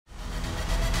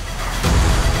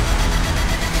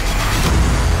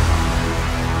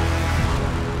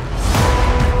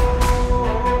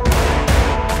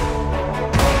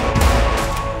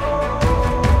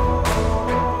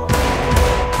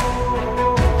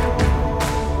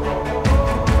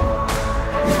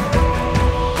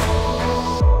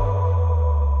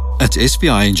At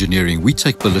SVI Engineering, we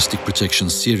take ballistic protection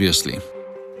seriously.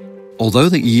 Although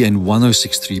the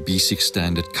EN1063 B6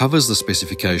 standard covers the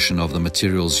specification of the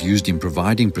materials used in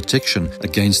providing protection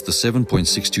against the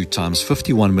 7.62 x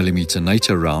 51mm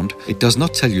NATO round, it does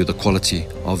not tell you the quality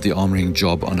of the armoring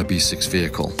job on a B6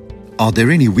 vehicle. Are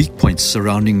there any weak points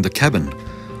surrounding the cabin?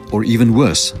 Or even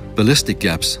worse, ballistic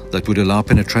gaps that would allow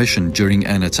penetration during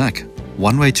an attack?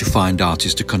 One way to find out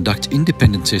is to conduct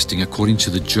independent testing according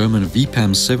to the German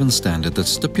VPAM 7 standard that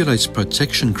stipulates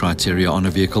protection criteria on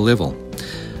a vehicle level.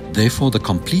 Therefore, the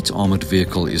complete armored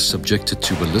vehicle is subjected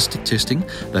to ballistic testing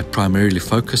that primarily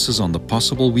focuses on the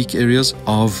possible weak areas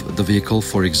of the vehicle,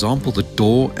 for example, the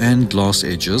door and glass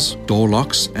edges, door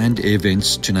locks and air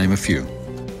vents, to name a few.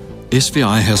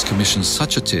 SVI has commissioned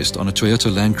such a test on a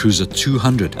Toyota Land Cruiser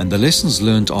 200, and the lessons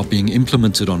learned are being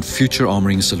implemented on future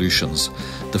armoring solutions,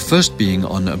 the first being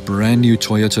on a brand new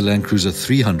Toyota Land Cruiser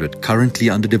 300 currently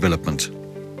under development.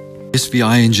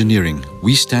 SVI Engineering,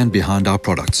 we stand behind our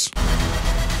products.